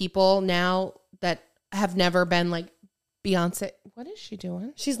watching people now that have never been like Beyonce. What is she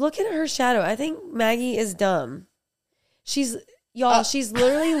doing? She's looking at her shadow. I think Maggie is dumb. She's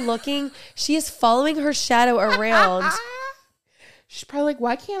literally looking. She is following her shadow around. She's probably like,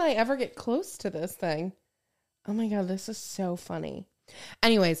 why can't I ever get close to this thing? Oh my God, this is so funny.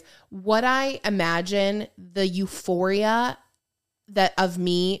 Anyways, what I imagine the euphoria that of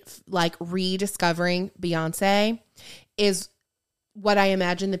me like rediscovering Beyonce is what I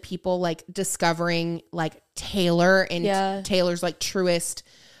imagine the people like discovering like Taylor and Taylor's like truest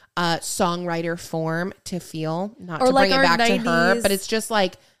songwriter form to feel, not or to like bring it back 90s. To her, but it's just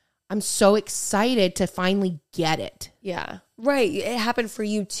like, I'm so excited to finally get it. Yeah. Right. It happened for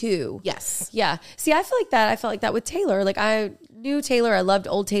you too. Yes. Yeah. See, I feel like that. I felt like that with Taylor. Like I knew Taylor. I loved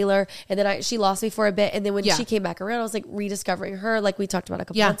old Taylor. And then she lost me for a bit. And then when she came back around, I was like rediscovering her, like we talked about a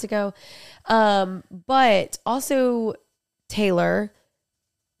couple months ago. But also Taylor,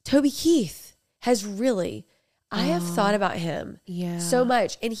 Toby Keith has really, I have thought about him so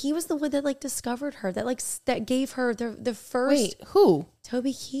much. And he was the one that like discovered her, that like that gave her the first. Wait, who?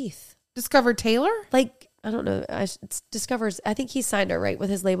 Toby Keith. Discovered Taylor? Like, I don't know. I think he signed her right with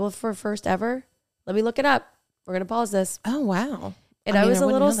his label for first ever. Let me look it up. We're going to pause this. Oh, wow. And I was a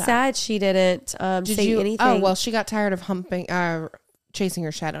little sad she didn't say anything. Oh, well, she got tired of chasing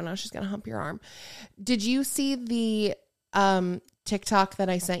her shadow. Now she's going to hump your arm. Did you see the TikTok that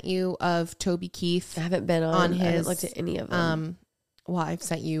I sent you of Toby Keith? I haven't been on his. I haven't looked at any of them. Well, I've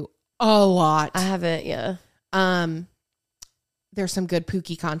sent you a lot. I haven't, yeah. There's some good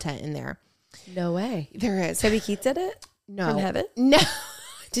Pookie content in there. No way. There is. Toby Keith did it? No. From heaven? No.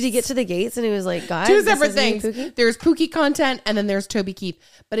 Did he get to the gates and he was like, guys, two separate things. There's Pookie content and then there's Toby Keith.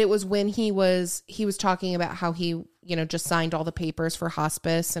 But it was when he was talking about how he, just signed all the papers for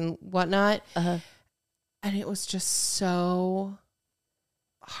hospice and whatnot. Uh-huh. And it was just so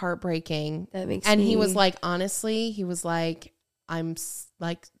heartbreaking. That makes he was like, honestly, he was like, I'm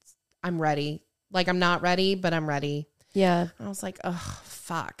ready. Like, I'm not ready, but I'm ready. Yeah. I was like, oh,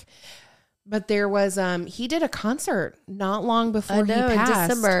 fuck. But there was, he did a concert not long before he passed. In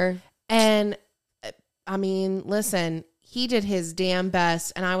December. And I mean, listen, he did his damn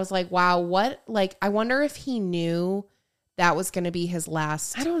best. And I was like, wow, what? Like, I wonder if he knew that was going to be his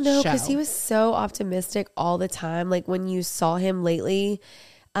last I don't know, because show. he was so optimistic all the time. Like when you saw him lately,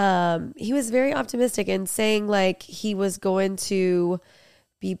 he was very optimistic and saying like he was going to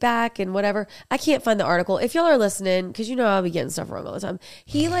be back and whatever. I can't find the article. If y'all are listening, because I'll be getting stuff wrong all the time.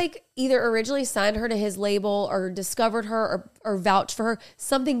 He like either originally signed her to his label or discovered her or vouched for her,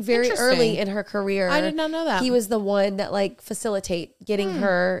 something very early in her career. I did not know that. He was the one that like facilitate getting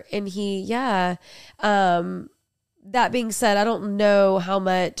her. And that being said, I don't know how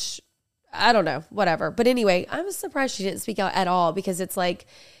much, I don't know, whatever. But anyway, I was surprised she didn't speak out at all because it's like,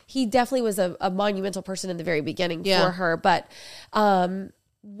 he definitely was a monumental person in the very beginning for her. But,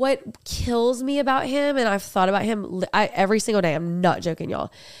 what kills me about him, and I've thought about him every single day, I'm not joking,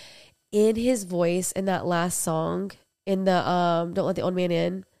 y'all, in his voice in that last song, in the Don't Let the Old Man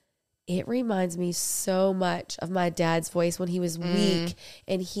In, it reminds me so much of my dad's voice when he was weak,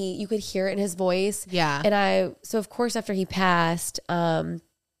 and you could hear it in his voice. Yeah. And so of course after he passed,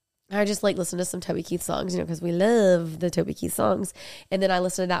 I just like listened to some Toby Keith songs, because we love the Toby Keith songs. And then I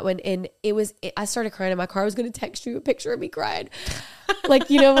listened to that one, and I started crying in my car. I was going to text you a picture of me crying.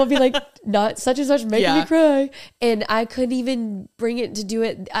 Like, I'll be like, not such and such making me cry. And I couldn't even bring it to do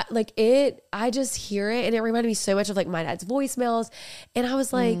it. I just hear it, and it reminded me so much of like my dad's voicemails. And I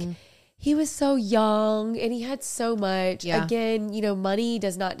was like, he was so young and he had so much. Yeah. Again, money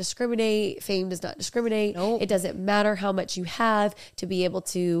does not discriminate. Fame does not discriminate. Nope. It doesn't matter how much you have to be able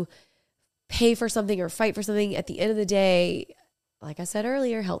to pay for something or fight for something. At the end of the day, like I said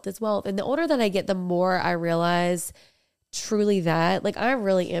earlier, health is wealth. And the older that I get, the more I realize truly that, like, I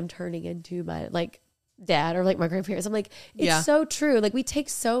really am turning into my, like, dad or like my grandparents. I'm like, it's so true. Like, we take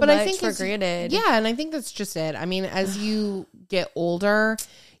so much for granted. Yeah. And I think that's just it. I mean, as you get older,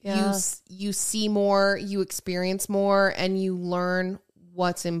 you see more, you experience more, and you learn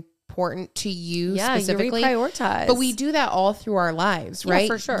what's important to you specifically. You reprioritize. But we do that all through our lives, right?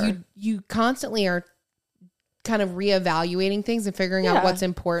 For sure. You constantly are kind of reevaluating things and figuring out what's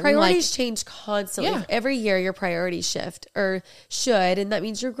important. Priorities change constantly. Yeah. Every year your priorities shift or should, and that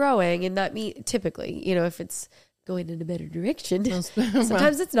means you're growing. And that means typically, you know, if it's going in a better direction,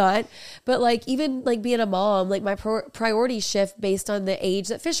 sometimes it's not. But like even like being a mom, like my priorities shift based on the age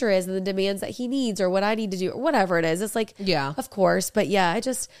that Fisher is and the demands that he needs or what I need to do or whatever it is. It's like, of course. But yeah,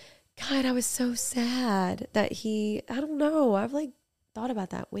 God, I was so sad that I don't know. I've like thought about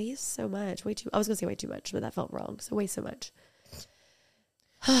that way too much. I was going to say way too much, but that felt wrong. So way so much.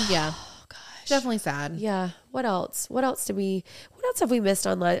 Yeah. Oh, gosh. Definitely sad. Yeah. What else? What else have we missed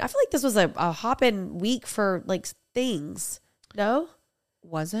online? I feel like this was a hopping week for like things. No?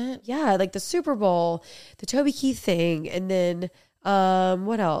 Was it? Yeah. Like the Super Bowl, the Toby Keith thing. And then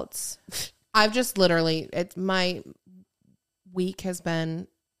what else? I've just literally, my week has been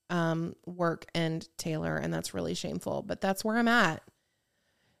work and Taylor, and that's really shameful, but that's where I'm at.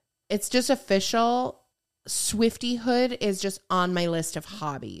 It's just official. Swiftyhood is just on my list of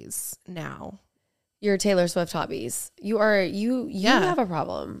hobbies now. Your Taylor Swift hobbies. You have a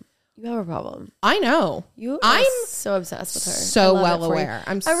problem. You have a problem. I know. I'm so obsessed with her. So well aware.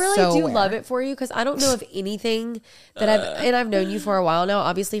 I really do love it for you because I don't know of anything that I've known you for a while now,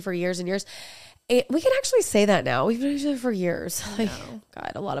 obviously for years and years. We can actually say that now. We've known each other for years. Like,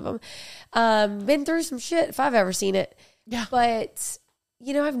 God, a lot of them. Been through some shit if I've ever seen it. Yeah. But,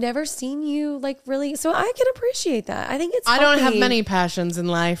 you know, I've never seen you like really. So I can appreciate that. I think it's I don't have many passions in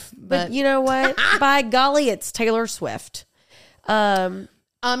life. But you know what? By golly, it's Taylor Swift.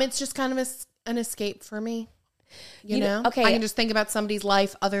 It's just kind of an escape for me. You know? Okay. I can just think about somebody's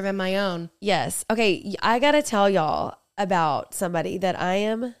life other than my own. Yes. Okay. I got to tell y'all about somebody that I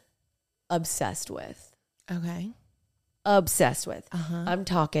am obsessed with. Okay. Obsessed with. I'm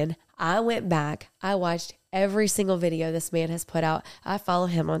talking. I went back. I watched every single video this man has put out. I follow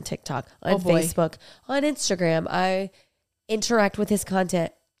him on TikTok, on Facebook, on Instagram. I interact with his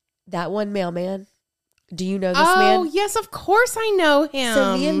content. That one mailman. Do you know this man? Oh, yes, of course I know him.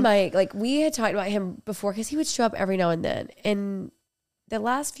 So me and Mike, like we had talked about him before because he would show up every now and then. And the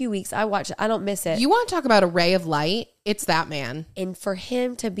last few weeks I watch it. I don't miss it. You want to talk about a ray of light? It's that man. And for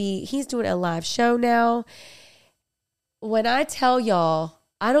him to he's doing a live show now. When I tell y'all,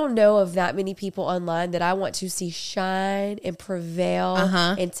 I don't know of that many people online that I want to see shine and prevail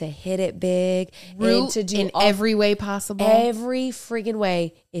and to hit it big and to do in every way possible. Every friggin'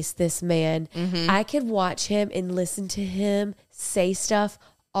 way is this man. I could watch him and listen to him say stuff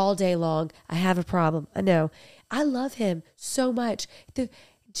all day long. I have a problem. I know. I love him so much.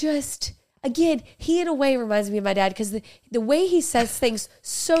 Again, he in a way reminds me of my dad because the way he says things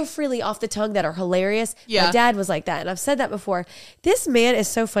so freely off the tongue that are hilarious. Yeah. My dad was like that. And I've said that before. This man is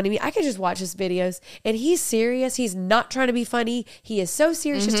so funny to me. I could just watch his videos and he's serious. He's not trying to be funny. He is so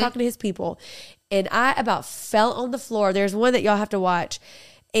serious just talking to his people. And I about fell on the floor. There's one that y'all have to watch.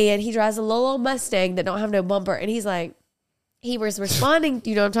 And he drives a little old Mustang that don't have no bumper. And he's like, he was responding.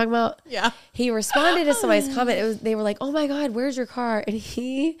 You know what I'm talking about? Yeah. He responded to somebody's comment. They were like, "Oh my God, where's your car?" And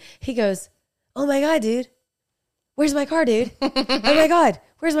he goes, "Oh my God, dude, where's my car, dude? Oh my God,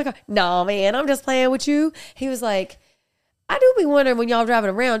 where's my car?" "No, man, I'm just playing with you." He was like, "I do be wondering when y'all driving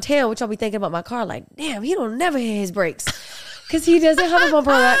around town, what y'all be thinking about my car. Like, damn, he don't never hit his brakes." Because he doesn't have a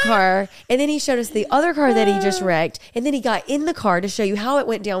bumper on that car. And then he showed us the other car that he just wrecked. And then he got in the car to show you how it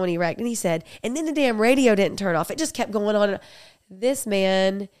went down when he wrecked. And he said, and then the damn radio didn't turn off. It just kept going on. This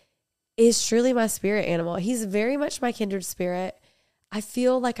man is truly my spirit animal. He's very much my kindred spirit. I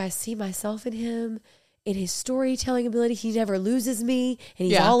feel like I see myself in him, in his storytelling ability. He never loses me. And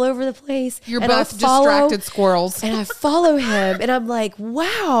he's all over the place. You're both distracted squirrels. And I follow him. And I'm like,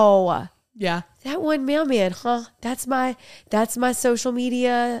 wow. Yeah. That one mailman, huh? That's my social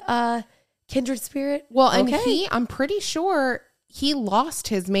media kindred spirit. Well, and I'm pretty sure he lost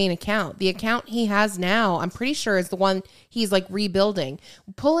his main account. The account he has now, I'm pretty sure is the one he's like rebuilding.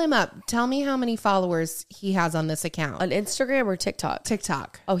 Pull him up. Tell me how many followers he has on this account. On Instagram or TikTok?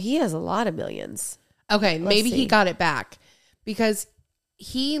 TikTok. Oh, he has a lot of millions. Okay, maybe he got it back because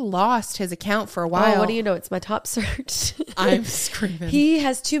he lost his account for a while. Oh, what do you know? It's my top search. I'm screaming. He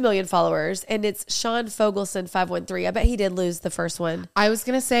has 2 million followers, and it's Sean Fogelson 513. I bet he did lose the first one. I was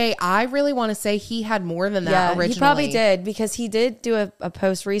going to say, I really want to say he had more than that originally. He probably did because he did do a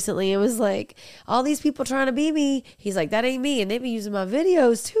post recently. It was like, all these people trying to be me. He's like, that ain't me. And they be using my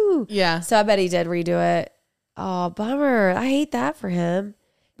videos too. Yeah. So I bet he did redo it. Oh, bummer. I hate that for him.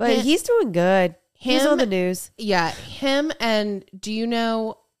 But he's doing good. He's on the news. Yeah, him and do you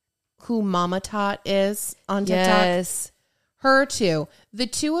know who Mama Tot is on TikTok? Yes. Her too. The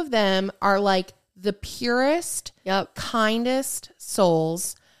two of them are like the purest, kindest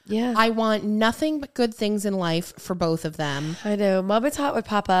souls. Yeah. I want nothing but good things in life for both of them. I know. Mama's Hot would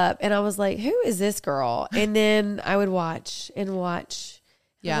pop up and I was like, who is this girl? And then I would watch and watch.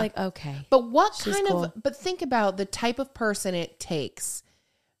 Yeah. I'm like, okay. But what She's kind cool. of, but think about the type of person it takes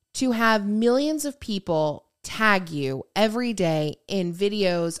to have millions of people tag you every day in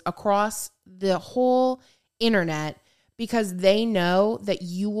videos across the whole internet because they know that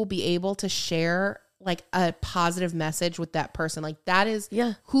you will be able to share like a positive message with that person. Like that is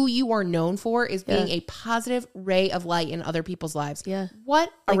who you are known for, is being a positive ray of light in other people's lives. Yeah.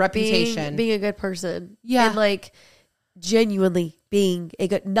 What a Like reputation. Being a good person. Yeah. And like genuinely being a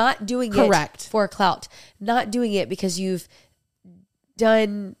good, not doing Correct. it for clout, not doing it because you've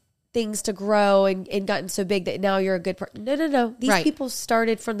done things to grow and gotten so big that now you're a good person. No. These Right. people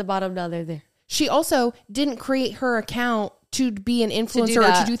started from the bottom. Now they're there. She also didn't create her account to be an influencer or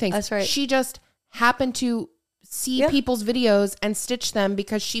that. to do things. That's right. She just happened to see people's videos and stitch them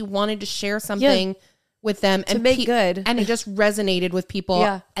because she wanted to share something with them To make good. And it just resonated with people.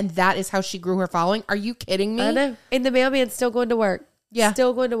 Yeah. And that is how she grew her following. Are you kidding me? I know. And the mailman's still going to work. Yeah.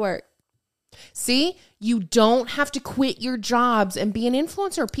 Still going to work. See, you don't have to quit your jobs and be an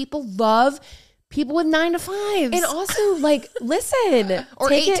influencer. People love people with 9 to 5s. And also, like, listen. or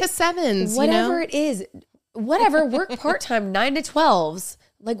take 8 it- to 7s. Whatever you know? it is. Whatever. Work part-time, 9 to 12s.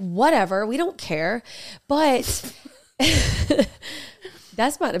 Like, whatever. We don't care. But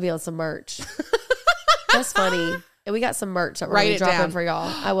that's about to be on some merch. That's funny. And we got some merch that we're Write going it to drop down. in for y'all.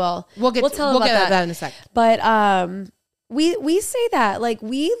 I will. We'll tell them about get that. in a sec. But we say that, like,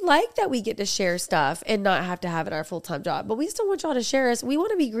 we like that we get to share stuff and not have to have it our full-time job, but we still want y'all to share us. We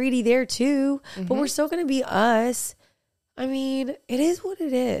want to be greedy there too, but we're still going to be us. I mean, it is what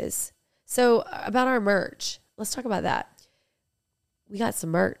it is. So about our merch, let's talk about that. We got some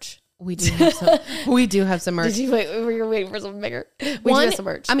merch. We do have some. We do have some merch. Did you wait? Were you waiting for something bigger? We do One, have some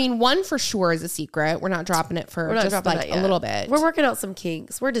merch. I mean, one for sure is a secret. We're not dropping it for We're not just dropping like that yet. a little bit. We're working out some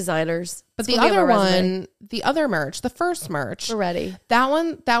kinks. We're designers. but It's the gonna be on other our resume. one, the other merch, the first merch, We're ready. that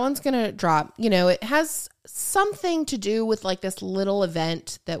one's gonna drop. You know, it has something to do with like this little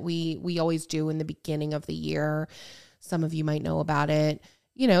event that we always do in the beginning of the year. Some of you might know about it.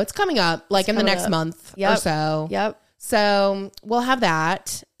 You know, it's coming up like in the coming next up. month Yep. or so. Yep. So we'll have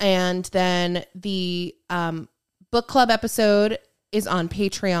that. And then the book club episode is on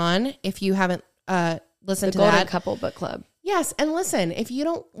Patreon. If you haven't listened The to Golden that. Couple Book Club. Yes. And listen, if you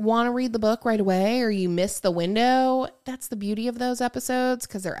don't want to read the book right away or you miss the window, that's the beauty of those episodes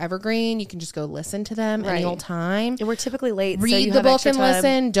because they're evergreen. You can just go listen to them any Right. old time. And we're typically late. so Read you the have book extra and time.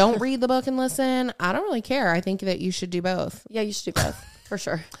 listen. Don't read the book and listen. I don't really care. I think that you should do both. Yeah, you should do both for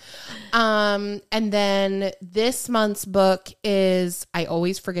sure. And then this month's book is, I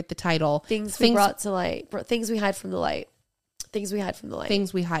always forget the title. Things we brought to light. Things we hide from the light. Things we hide from the light.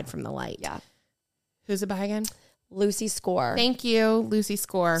 Things We Hide from the Light. Yeah. Who's it by again? Lucy Score. Thank you, Lucy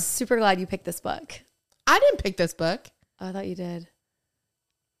Score. Super glad you picked this book. I didn't pick this book. Oh, I thought you did.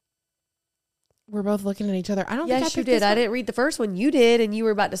 We're both looking at each other. I don't think I Yes, you picked this did. I one. didn't read the first one. You did, and you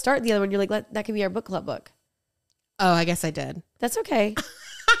were about to start the other one. You're like, that could be our book club book. Oh, I guess I did. That's okay.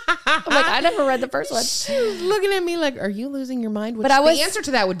 I'm like, I never read the first one. She was looking at me like, are you losing your mind? Which But I was- the answer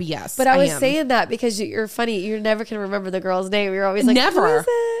to that would be yes. But I was am. saying that because you're funny. You never can remember the girl's name. You're always like, never. Who is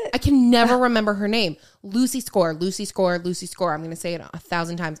it? I can never remember her name. Lucy Score, Lucy Score, Lucy Score. I'm going to say it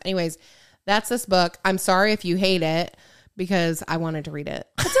 1,000 times. Anyways, that's this book. I'm sorry if you hate it because I wanted to read it.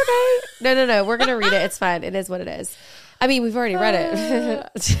 It's okay. No. We're going to read it. It's fine. It is what it is. I mean, we've already read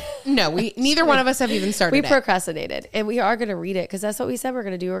it. No, neither one of us have even started We it. procrastinated, and we are going to read it because that's what we said we're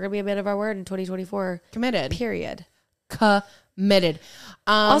going to do. We're going to be a man of our word in 2024. Committed. Period. Committed.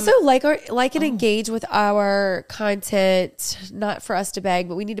 Also, like and engage with our content. Not for us to beg,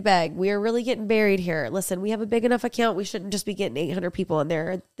 but we need to beg. We are really getting buried here. Listen, we have a big enough account. We shouldn't just be getting 800 people in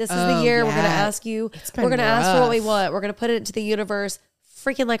there. This is the year. We're going to ask you. been We're going to ask for what we rough. want. We're going to put it into the universe.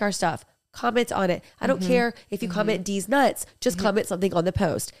 Freaking like our stuff. Comment on it. I don't care if you comment D's nuts. Just comment something on the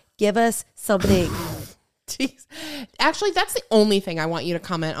post. Give us something. Jeez. Actually, that's the only thing I want you to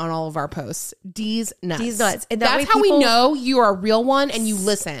comment on all of our posts. D's nuts. D's nuts. And that that's way how we people- know you are a real one and you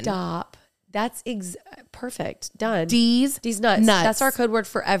listen. Stop. That's perfect. Done. D's nuts. That's our code word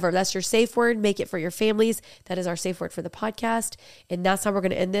forever. That's your safe word. Make it for your families. That is our safe word for the podcast. And that's how we're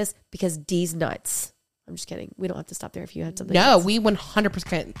going to end this because D's nuts. I'm just kidding. We don't have to stop there if you had something. No, else. we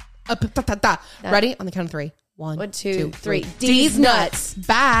 100%. Ready? On the count of 3. 1, 2, 3. D's nuts.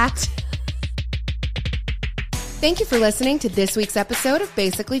 Bye. Thank you for listening to this week's episode of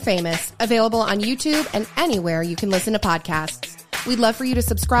Basically Famous, available on YouTube and anywhere you can listen to podcasts. We'd love for you to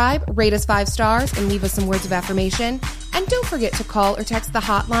subscribe, rate us 5 stars, and leave us some words of affirmation. And don't forget to call or text the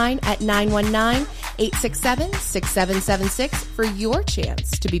hotline at 919-867-6776 for your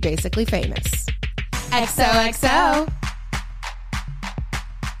chance to be basically famous. XOXO.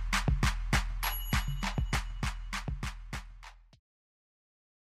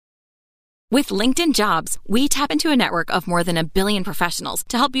 With LinkedIn Jobs, we tap into a network of more than 1 billion professionals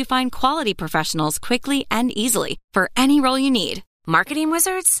to help you find quality professionals quickly and easily for any role you need. Marketing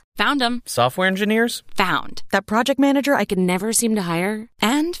wizards? Found them. Software engineers? Found. That project manager I could never seem to hire?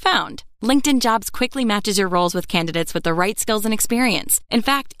 And found. LinkedIn Jobs quickly matches your roles with candidates with the right skills and experience. In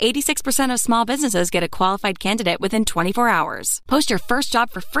fact, 86% of small businesses get a qualified candidate within 24 hours. Post your first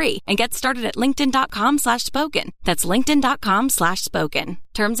job for free and get started at linkedin.com/spoken. That's linkedin.com/spoken.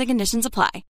 Terms and conditions apply.